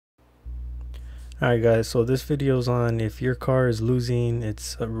Alright guys, so this video is on if your car is losing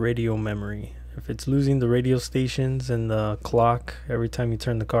its radio memory. If it's losing the radio stations and the clock every time you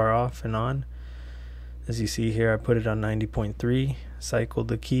turn the car off and on. As you see here, I put it on 90.3, cycled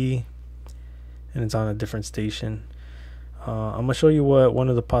the key, and it's on a different station. I'm going to show you what one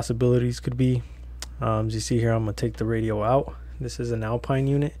of the possibilities could be. As you see here, I'm going to take the radio out. This is an Alpine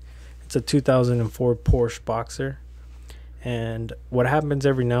unit. It's a 2004 Porsche Boxer. And what happens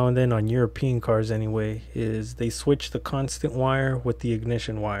every now and then on European cars anyway is they switch the constant wire with the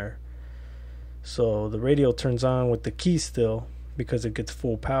ignition wire. So the radio turns on with the key still because it gets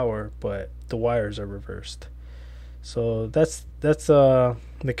full power, but the wires are reversed. So that's the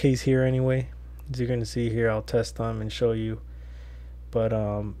case here anyway. As you're going to see here, I'll test them and show you. But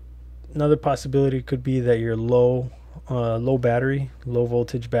another possibility could be that you're low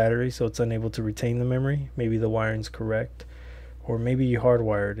voltage battery, so it's unable to retain the memory. Maybe the wiring's correct, or maybe you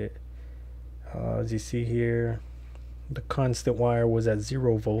hardwired it. As you see here, the constant wire was at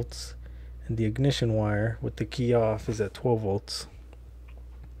 0 volts, and the ignition wire with the key off is at 12 volts.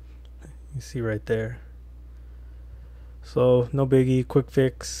 You see right there. So no biggie, quick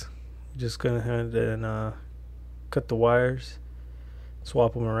fix. Just gonna ahead and cut the wires,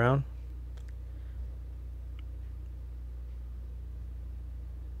 swap them around.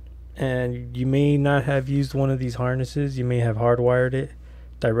 And you may not have used one of these harnesses. You may have hardwired it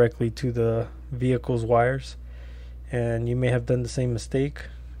directly to the vehicle's wires, and you may have done the same mistake.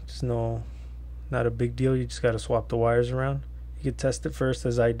 Just not a big deal. You just got to swap the wires around. You can test it first,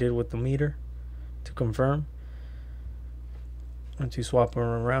 as I did with the meter, to confirm. Once you swap them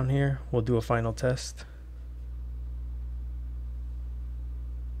around here, we'll do a final test.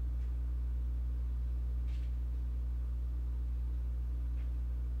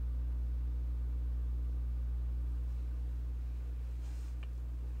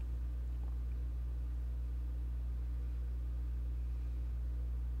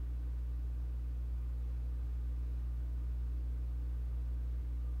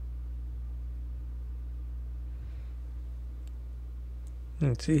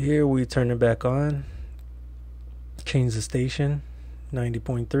 And see here, we turn it back on, change the station,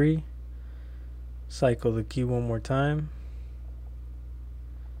 90.3, cycle the key one more time,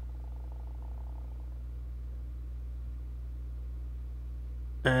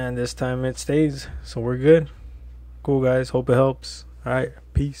 and this time it stays, so we're good. Cool guys, hope it helps. Alright,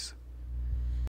 peace.